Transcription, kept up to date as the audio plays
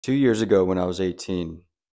2 years ago, when I was 18,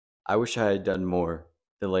 I wish I had done more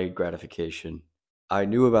delayed gratification. I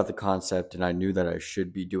knew about the concept and I knew that I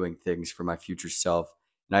should be doing things for my future self,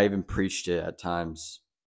 and I even preached it at times.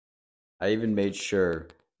 I even made sure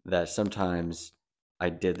that sometimes I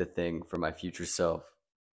did the thing for my future self.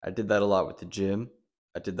 I did that a lot with the gym,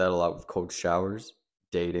 I did that a lot with cold showers,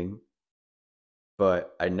 dating,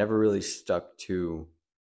 but I never really stuck to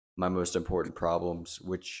my most important problems,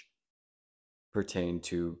 which pertain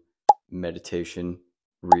to meditation,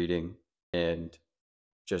 reading, and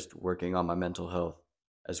just working on my mental health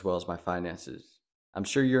as well as my finances. I'm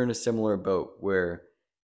sure you're in a similar boat where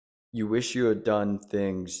you wish you had done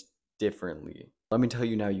things differently. Let me tell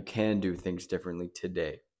you now, you can do things differently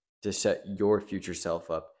today to set your future self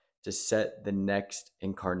up, to set the next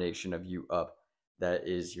incarnation of you up that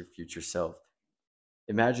is your future self.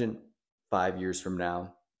 Imagine 5 years from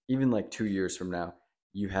now, even like 2 years from now,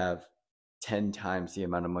 you have 10 times the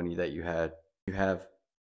amount of money that you had. You have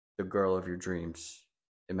the girl of your dreams.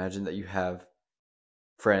 Imagine that you have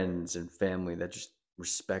friends and family that just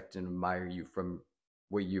respect and admire you from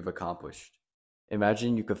what you've accomplished.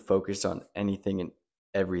 Imagine you could focus on anything and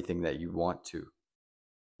everything that you want to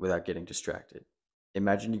without getting distracted.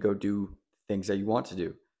 Imagine you go do things that you want to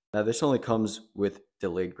do. Now, this only comes with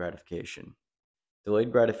delayed gratification.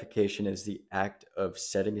 Delayed gratification is the act of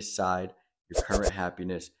setting aside your current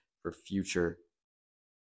happiness for future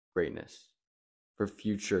greatness, for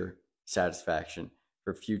future satisfaction,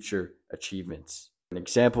 for future achievements. An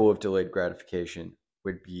example of delayed gratification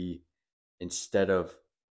would be instead of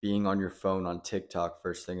being on your phone on TikTok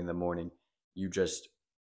first thing in the morning, you just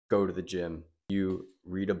go to the gym, you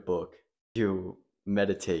read a book, you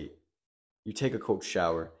meditate, you take a cold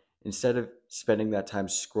shower. Instead of spending that time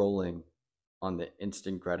scrolling on the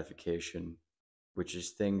instant gratification, which is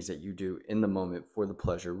things that you do in the moment for the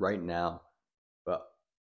pleasure right now, but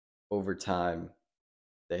over time,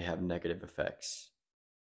 they have negative effects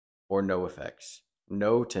or no effects.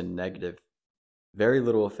 No to negative, very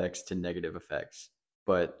little effects to negative effects.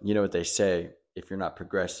 But you know what they say, if you're not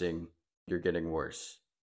progressing, you're getting worse.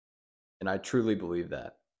 And I truly believe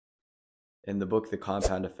that. In the book, The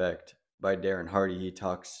Compound Effect by Darren Hardy, he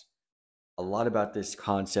talks a lot about this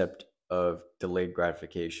concept of delayed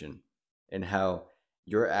gratification and how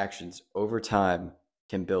your actions over time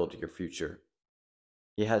can build your future.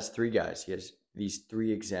 He has three guys. He has these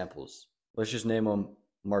three examples. Let's just name them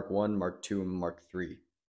Mark 1, Mark 2, and Mark 3.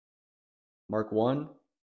 Mark 1,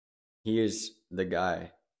 he is the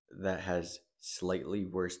guy that has slightly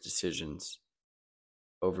worse decisions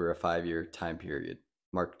over a 5 year time period.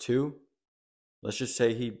 Mark 2, let's just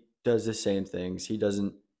say he does the same things. He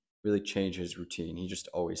doesn't really change his routine, he just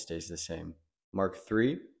always stays the same. Mark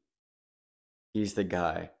 3, he's the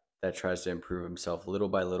guy that tries to improve himself little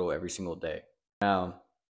by little every single day. Now,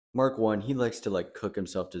 Mark 1, he likes to like cook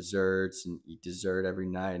himself desserts and eat dessert every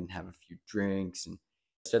night and have a few drinks. And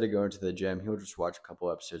instead of going to the gym, he'll just watch a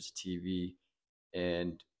couple episodes of TV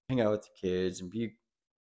and hang out with the kids and be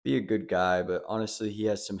a good guy. But honestly, he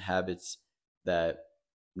has some habits that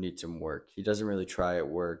need some work. He doesn't really try at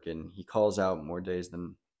work and he calls out more days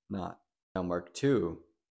than not. Now, Mark 2,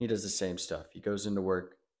 he does the same stuff. He goes into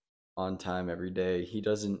work on time every day. He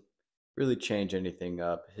doesn't really change anything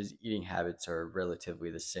up. His eating habits are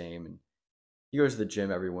relatively the same, and he goes to the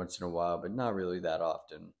gym every once in a while, but not really that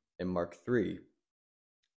often. In Mark 3,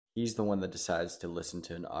 he's the one that decides to listen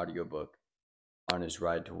to an audiobook on his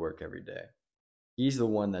ride to work every day. He's the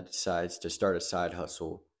one that decides to start a side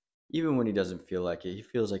hustle even when he doesn't feel like it. He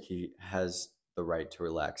feels like he has the right to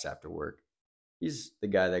relax after work. He's the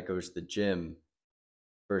guy that goes to the gym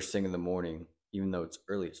first thing in the morning, even though it's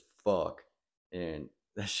early as fuck, and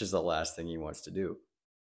that's just the last thing he wants to do.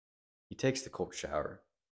 He takes the cold shower.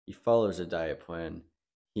 He follows a diet plan.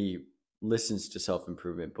 He listens to self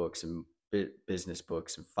improvement books and business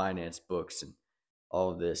books and finance books and all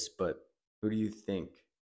of this. But who do you think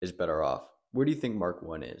is better off? Where do you think Mark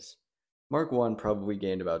 1 is? Mark 1 probably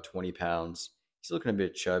gained about 20 pounds. He's looking a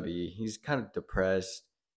bit chubby. He's kind of depressed.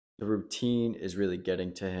 The routine is really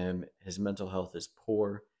getting to him. His mental health is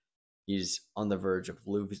poor. He's on the verge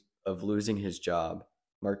of losing his job.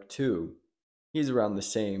 Mark 2, he's around the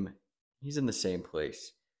same, he's in the same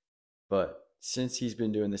place. But since he's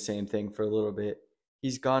been doing the same thing for a little bit,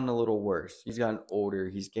 he's gotten a little worse. He's gotten older,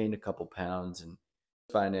 he's gained a couple pounds, and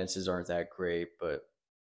finances aren't that great, but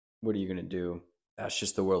what are you going to do? That's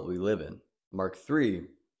just the world we live in. Mark 3,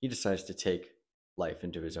 he decides to take life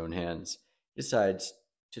into his own hands. He decides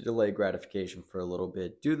to delay gratification for a little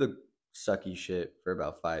bit, do the sucky shit for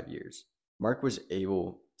about 5 years. Mark was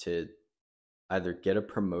able to either get a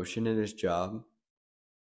promotion in his job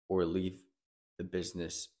or leave the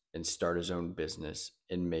business and start his own business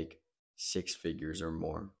and make 6 figures or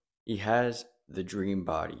more. He has the dream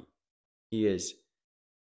body. He is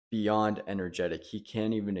beyond energetic. He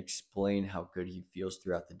can't even explain how good he feels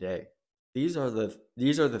throughout the day. These are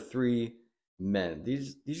the three men.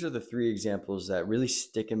 These are the three examples that really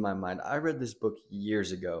stick in my mind. I read this book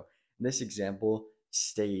years ago, and this example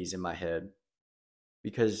stays in my head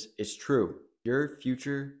because it's true. Your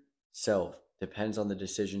future self depends on the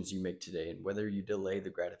decisions you make today and whether you delay the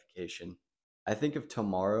gratification. I think of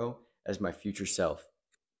tomorrow as my future self.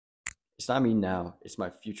 It's not me now, it's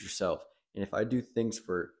my future self. And if I do things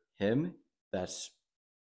for him, that's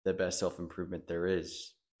the best self improvement there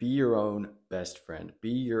is. Be your own best friend,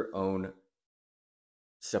 be your own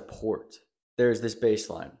support. There's this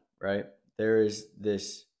baseline, right? There's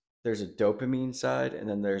a dopamine side and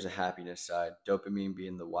then there's a happiness side. Dopamine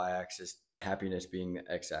being the y axis, happiness being the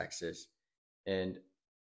x axis. And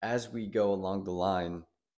as we go along the line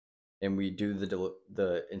and we do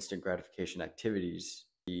the instant gratification activities,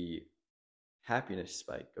 the happiness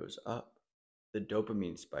spike goes up, the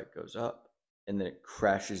dopamine spike goes up, and then it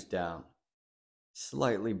crashes down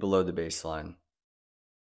slightly below the baseline.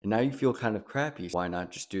 And now you feel kind of crappy. Why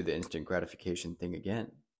not just do the instant gratification thing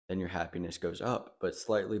again? Then your happiness goes up, but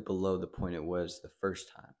slightly below the point it was the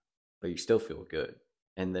first time. But you still feel good.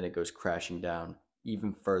 And then it goes crashing down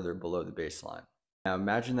even further below the baseline. Now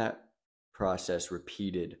imagine that process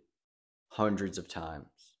repeated hundreds of times.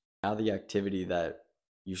 Now the activity that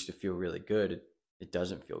used to feel really good, it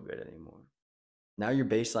doesn't feel good anymore. Now your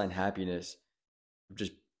baseline happiness of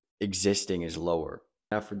just existing is lower.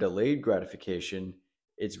 Now for delayed gratification,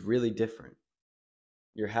 it's really different.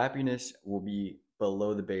 Your happiness will be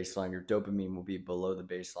below the baseline. Your dopamine will be below the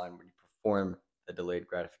baseline when you perform the delayed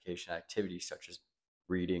gratification activities such as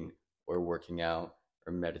reading or working out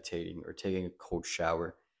or meditating or taking a cold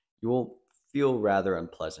shower. You will feel rather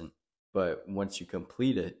unpleasant, but once you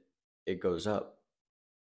complete it, it goes up.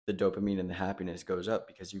 The dopamine and the happiness goes up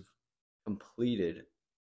because you've completed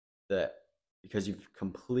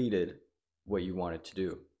what you wanted to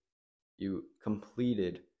do. You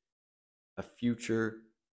completed a future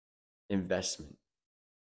investment.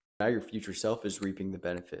 Now your future self is reaping the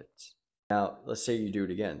benefits. Now, let's say you do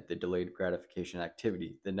it again, the delayed gratification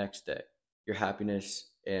activity the next day. Your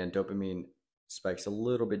happiness and dopamine spikes a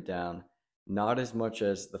little bit down, not as much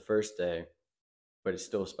as the first day, but it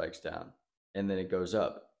still spikes down. And then it goes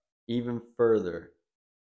up even further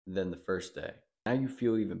than the first day. Now you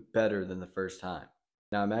feel even better than the first time.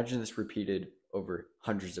 Now imagine this repeated over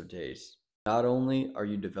hundreds of days. Not only are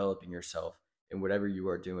you developing yourself in whatever you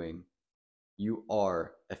are doing, you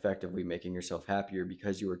are effectively making yourself happier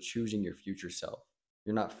because you are choosing your future self.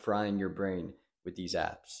 You're not frying your brain with these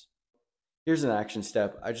apps. Here's an action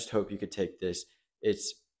step. I just hope you could take this.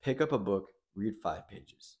 It's pick up a book, read 5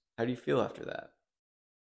 pages. How do you feel after that?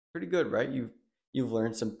 Pretty good, right? You've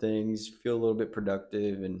learned some things, feel a little bit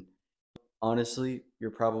productive, and honestly,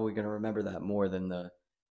 you're probably going to remember that more than the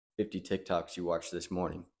 50 TikToks you watched this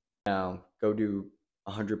morning. Now, go do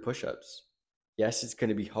 100 push-ups. Yes, it's going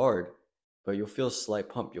to be hard, but you'll feel a slight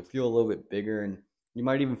pump. You'll feel a little bit bigger, and you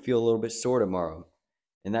might even feel a little bit sore tomorrow.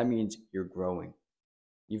 And that means you're growing.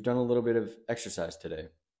 You've done a little bit of exercise today.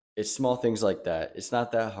 It's small things like that. It's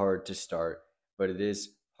not that hard to start, but it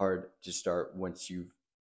is hard to start once you've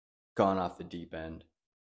gone off the deep end.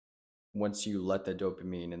 Once you let the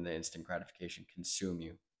dopamine and the instant gratification consume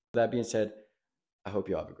you. That being said, I hope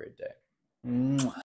you all have a great day.